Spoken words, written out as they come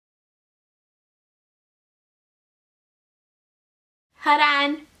Hold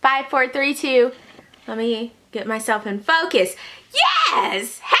on. 5, 4, 3, 2. Let me get myself in focus.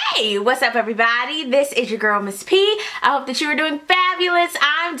 Yes! Hey, what's up everybody? This is your girl, Miss P. I hope that you are doing fabulous.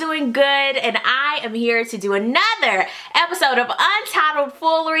 I'm doing good, and I am here to do another episode of Untitled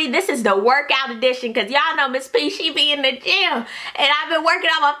Foolery. This is the workout edition, because y'all know Miss P, she be in the gym, and I've been working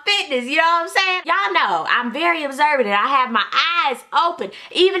on my fitness, you know what I'm saying? Y'all know, I'm very observant, and I have my eyes open,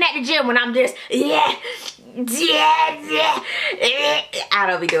 even at the gym when I'm just, I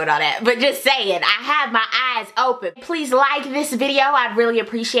don't be doing all that, but just saying, I have my eyes open. Please like this video, I'd really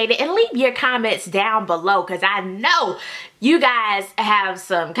appreciate it, and leave your comments down below, because I know you guys have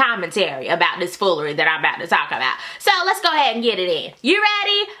some commentary about this foolery that I'm about to talk about. So let's go ahead and get it in. You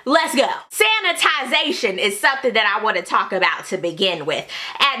ready? Let's go. Sanitization is something that I want to talk about to begin with.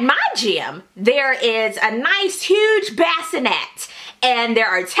 At my gym, there is a nice huge bassinet, and there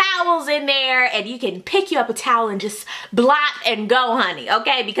are towels in there, and you can pick you up a towel and just blot and go, honey,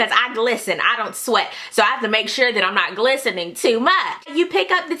 okay? Because I glisten, I don't sweat, so I have to make sure that I'm not glistening too much. You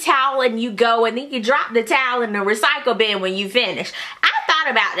pick up the towel and you go, and then you drop the towel in the recycle bin when you finish. I thought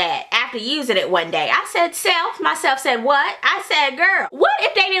about that after using it one day. I said, myself said, what? I said, girl, what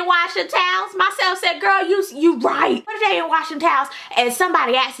if they didn't wash them towels? Myself said, girl, you right. What if they didn't wash them towels and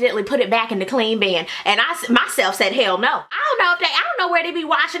somebody accidentally put it back in the clean bin? And myself said, hell no. I don't know where they be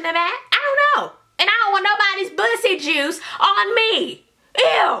washing them at. I don't know. And I don't want nobody's pussy juice on me.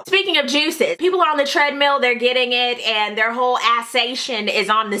 Ew. Speaking of juices, people on the treadmill, they're getting it and their whole assation is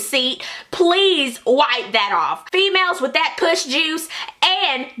on the seat. Please wipe that off. Females with that push juice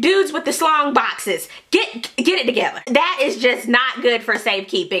and dudes with the slong boxes, get it together. That is just not good for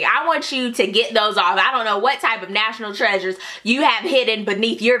safekeeping. I want you to get those off. I don't know what type of national treasures you have hidden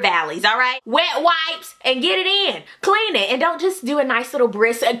beneath your valleys, all right? Wet wipes and get it in. Clean it, and don't just do a nice little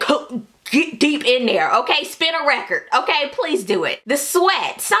brisk get deep in there, okay? Spin a record, okay? Please do it. The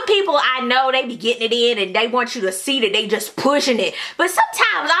sweat. Some people I know, they be getting it in and they want you to see that they just pushing it. But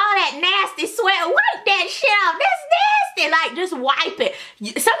sometimes all that nasty sweat, wipe that shit off. That's nasty. Like, just wipe it.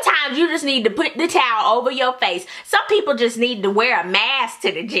 Sometimes you just need to put the towel over your face. Some people just need to wear a mask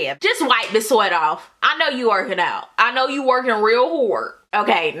to the gym. Just wipe the sweat off. I know you working out. I know you working real hard.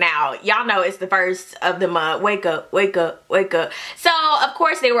 Okay, now, y'all know it's the first of the month. Wake up, wake up, wake up. So, of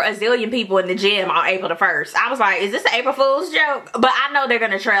course, there were a zillion people in the gym on April the 1st. I was like, is this an April Fool's joke? But I know they're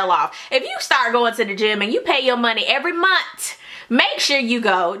gonna trail off. If you start going to the gym and you pay your money every month, make sure you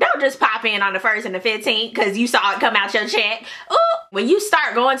go. Don't just pop in on the 1st and the 15th because you saw it come out your check. Ooh. When you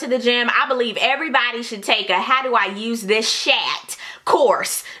start going to the gym, I believe everybody should take a how do I use this shat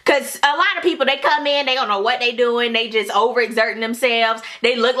course, because a lot of people, they come in, they don't know what they doing, they just overexerting themselves,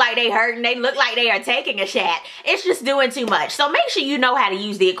 they look like they hurting, they look like they are taking a shat. It's just doing too much. So make sure you know how to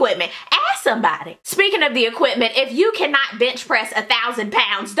use the equipment. Ask somebody. Speaking of the equipment, if you cannot bench press 1,000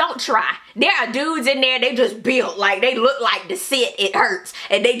 pounds, don't try. There are dudes in there, they just built like they look like to sit it hurts,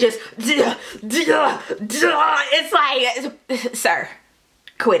 and they just it's like, sir,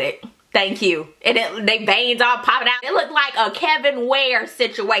 quit it. Thank you. And they veins all popping out. It looked like a Kevin Ware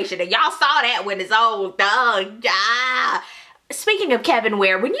situation. And y'all saw that when his old dog. Speaking of Kevin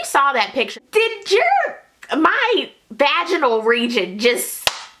Ware, when you saw that picture, did my vaginal region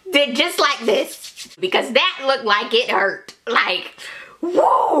did just like this? Because that looked like it hurt. Like,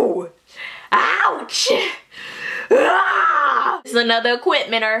 whoa. Ouch. Ah. This is another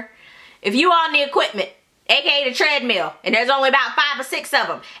equipmenter. If you on the equipment, aka the treadmill, and there's only about 5 or 6 of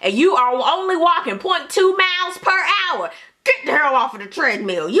them, and you are only walking 0.2 miles per hour, get the hell off of the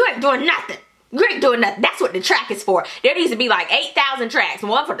treadmill. You ain't doing nothing. You ain't doing nothing. That's what the track is for. There needs to be like 8,000 tracks.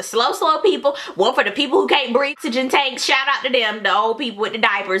 One for the slow people, one for the people who can't breathe. Oxygen tanks, shout out to them. The old people with the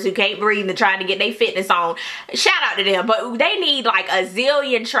diapers who can't breathe and trying to get their fitness on. Shout out to them. But they need like a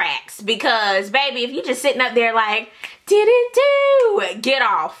zillion tracks, because baby, if you just sitting up there like, get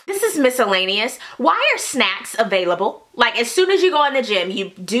off. This is miscellaneous. Why are snacks available? Like, as soon as you go in the gym,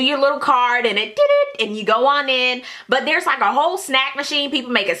 you do your little card and and you go on in, but there's like a whole snack machine.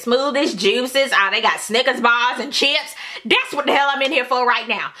 People making smoothies, juices. They got Snickers bars and chips. That's what the hell I'm in here for right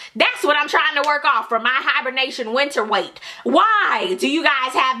now. That's what I'm trying to work off for my hibernation winter weight. Why do you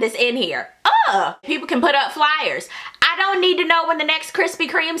guys have this in here? People can put up flyers. I don't need to know when the next Krispy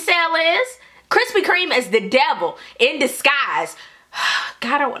Kreme sale is. Krispy Kreme is the devil in disguise.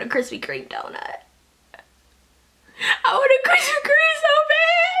 God, I want a Krispy Kreme donut. I want a Krispy Kreme so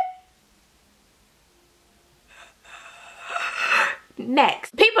bad.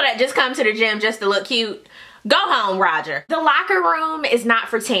 Next. People that just come to the gym just to look cute, go home, Roger. The locker room is not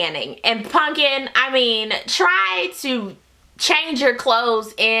for tanning. And Pumpkin, I mean, try to change your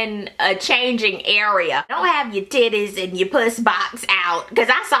clothes in a changing area. Don't have your titties and your puss box out, because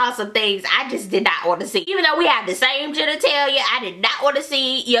I saw some things I just did not want to see. Even though we have the same genitalia, I did not want to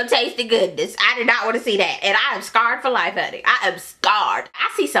see your tasty goodness. I did not want to see that, and I am scarred for life, honey. I am scarred.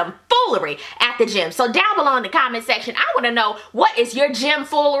 I see some foolery at the gym. So down below in the comment section, I want to know, what is your gym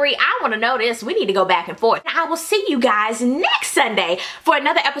foolery? I want to know this. We need to go back and forth. I will see you guys next Sunday for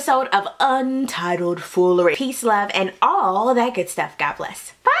another episode of Untitled Foolery. Peace, love, and all that good stuff. God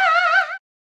bless. Bye.